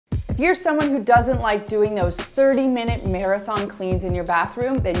you're someone who doesn't like doing those 30-minute marathon cleans in your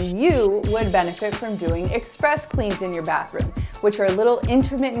bathroom, then you would benefit from doing express cleans in your bathroom, which are little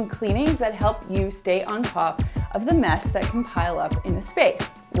intermittent cleanings that help you stay on top of the mess that can pile up in a space,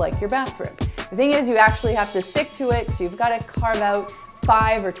 like your bathroom. The thing is, you actually have to stick to it, so you've got to carve out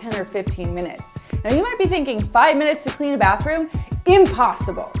 5 or 10 or 15 minutes. Now you might be thinking 5 minutes to clean a bathroom?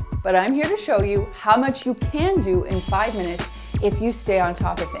 Impossible! But I'm here to show you how much you can do in 5 minutes if you stay on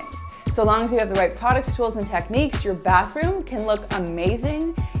top of things. So long as you have the right products, tools, and techniques, your bathroom can look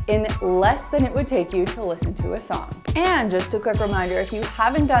amazing in less than it would take you to listen to a song. And just a quick reminder, if you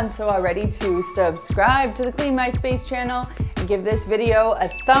haven't done so already, to subscribe to the Clean My Space channel and give this video a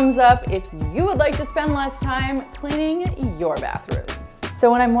thumbs up if you would like to spend less time cleaning your bathroom. So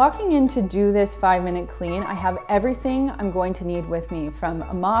when I'm walking in to do this 5-minute clean, I have everything I'm going to need with me, from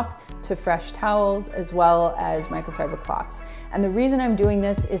a mop to fresh towels, as well as microfiber cloths. And the reason I'm doing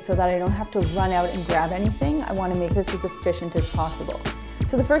this is so that I don't have to run out and grab anything. I want to make this as efficient as possible.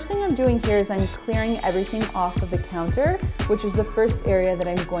 So the first thing I'm doing here is I'm clearing everything off of the counter, which is the first area that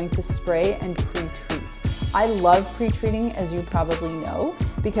I'm going to spray and pre-treat. I love pre-treating, as you probably know,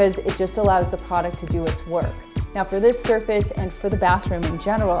 because it just allows the product to do its work. Now for this surface and for the bathroom in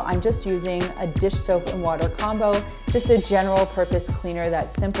general, I'm just using a dish soap and water combo, just a general purpose cleaner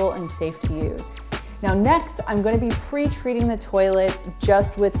that's simple and safe to use. Now next, I'm going to be pre-treating the toilet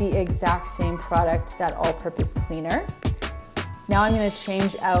just with the exact same product, that all-purpose cleaner. Now I'm going to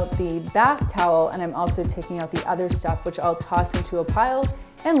change out the bath towel, and I'm also taking out the other stuff, which I'll toss into a pile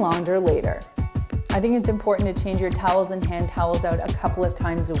and launder later. I think it's important to change your towels and hand towels out a couple of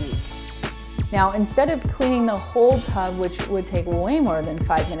times a week. Now, instead of cleaning the whole tub, which would take way more than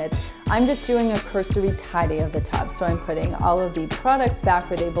 5 minutes, I'm just doing a cursory tidy of the tub. So I'm putting all of the products back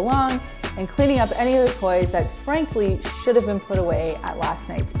where they belong and cleaning up any of the toys that frankly should have been put away at last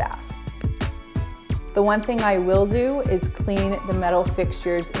night's bath. The one thing I will do is clean the metal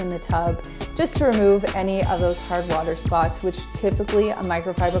fixtures in the tub, just to remove any of those hard water spots, which typically a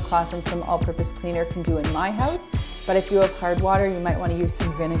microfiber cloth and some all-purpose cleaner can do in my house. But if you have hard water, you might want to use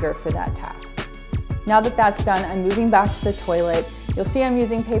some vinegar for that task. Now that that's done, I'm moving back to the toilet. You'll see I'm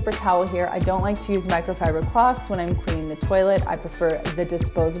using paper towel here. I don't like to use microfiber cloths when I'm cleaning the toilet. I prefer the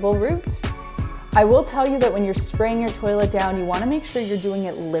disposable route. I will tell you that when you're spraying your toilet down, you want to make sure you're doing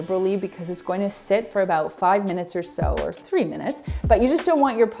it liberally, because it's going to sit for about 5 minutes or so, or 3 minutes, but you just don't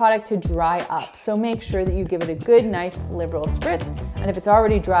want your product to dry up. So make sure that you give it a good, nice, liberal spritz, and if it's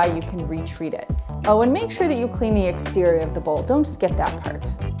already dry, you can retreat it. Oh, and make sure that you clean the exterior of the bowl. Don't skip that part.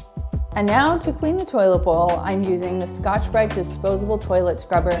 And now to clean the toilet bowl, I'm using the Scotch-Brite disposable toilet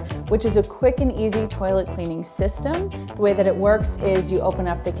scrubber, which is a quick and easy toilet cleaning system. The way that it works is you open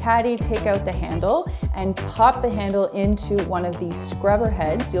up the caddy, take out the handle, and pop the handle into one of these scrubber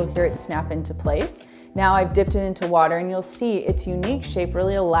heads. You'll hear it snap into place. Now I've dipped it into water, and you'll see its unique shape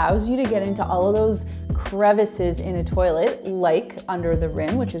really allows you to get into all of those crevices in a toilet, like under the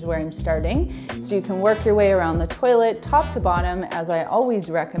rim, which is where I'm starting. So you can work your way around the toilet, top to bottom, as I always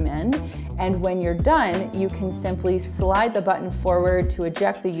recommend. And when you're done, you can simply slide the button forward to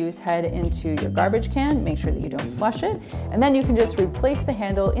eject the used head into your garbage can. Make sure that you don't flush it. And then you can just replace the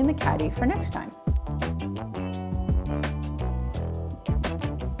handle in the caddy for next time.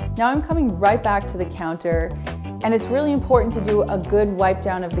 Now I'm coming right back to the counter, and it's really important to do a good wipe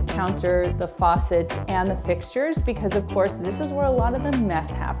down of the counter, the faucets, and the fixtures, because of course this is where a lot of the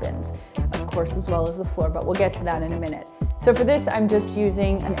mess happens, of course, as well as the floor, but we'll get to that in a minute. So for this, I'm just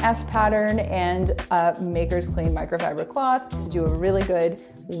using an S pattern and a Maker's Clean microfiber cloth to do a really good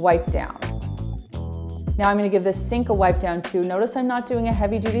wipe down. Now I'm going to give this sink a wipe down too. Notice I'm not doing a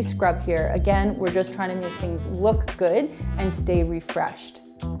heavy duty scrub here. Again, we're just trying to make things look good and stay refreshed.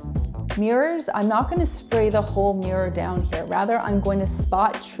 Mirrors, I'm not going to spray the whole mirror down here. Rather, I'm going to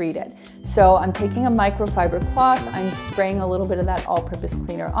spot treat it. So I'm taking a microfiber cloth, I'm spraying a little bit of that all-purpose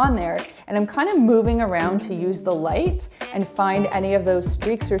cleaner on there, and I'm kind of moving around to use the light and find any of those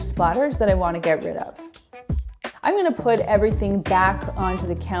streaks or splatters that I want to get rid of. I'm going to put everything back onto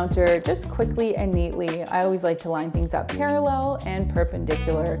the counter just quickly and neatly. I always like to line things up parallel and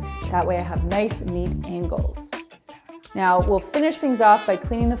perpendicular. That way I have nice, neat angles. Now we'll finish things off by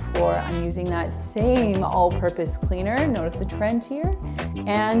cleaning the floor. I'm using that same all-purpose cleaner, notice a trend here,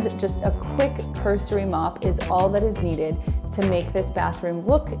 and just a quick cursory mop is all that is needed to make this bathroom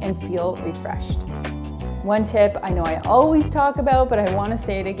look and feel refreshed. One tip I know I always talk about, but I want to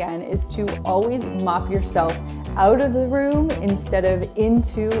say it again, is to always mop yourself out of the room instead of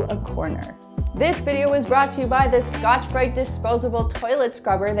into a corner. This video was brought to you by the Scotch-Brite disposable toilet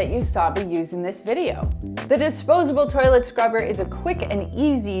scrubber that you saw me use in this video. The disposable toilet scrubber is a quick and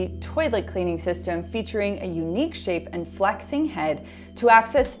easy toilet cleaning system featuring a unique shape and flexing head to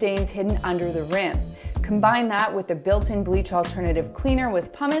access stains hidden under the rim. Combine that with the built-in bleach alternative cleaner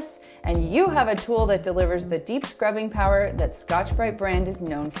with pumice, and you have a tool that delivers the deep scrubbing power that Scotch-Brite brand is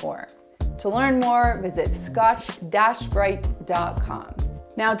known for. To learn more, visit scotch-brite.com.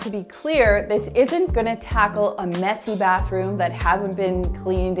 Now, to be clear, this isn't gonna tackle a messy bathroom that hasn't been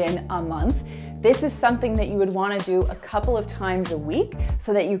cleaned in a month. This is something that you would wanna do a couple of times a week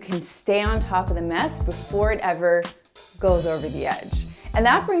so that you can stay on top of the mess before it ever goes over the edge. And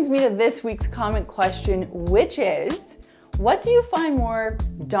that brings me to this week's comment question, which is, what do you find more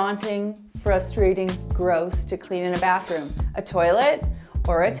daunting, frustrating, gross to clean in a bathroom? A toilet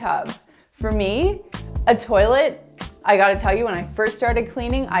or a tub? For me, a toilet, I gotta tell you, when I first started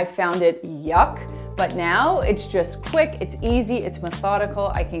cleaning, I found it yuck, but now it's just quick, it's easy, it's methodical,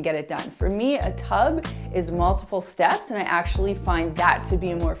 I can get it done. For me, a tub is multiple steps, and I actually find that to be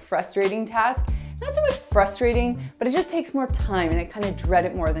a more frustrating task. Not so much frustrating, but it just takes more time, and I kind of dread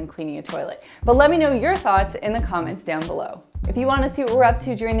it more than cleaning a toilet. But let me know your thoughts in the comments down below. If you want to see what we're up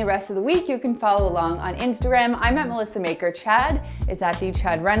to during the rest of the week, you can follow along on Instagram. I'm at Melissa Maker. Chad is at the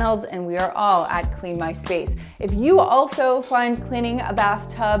Chad Reynolds, and we are all at Clean My Space. If you also find cleaning a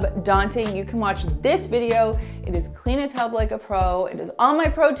bathtub daunting, you can watch this video. It is Clean a Tub Like a Pro. It is all my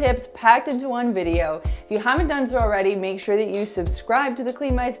pro tips packed into one video. If you haven't done so already, make sure that you subscribe to the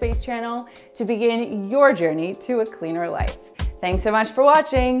Clean My Space channel to begin your journey to a cleaner life. Thanks so much for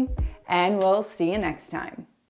watching, and we'll see you next time.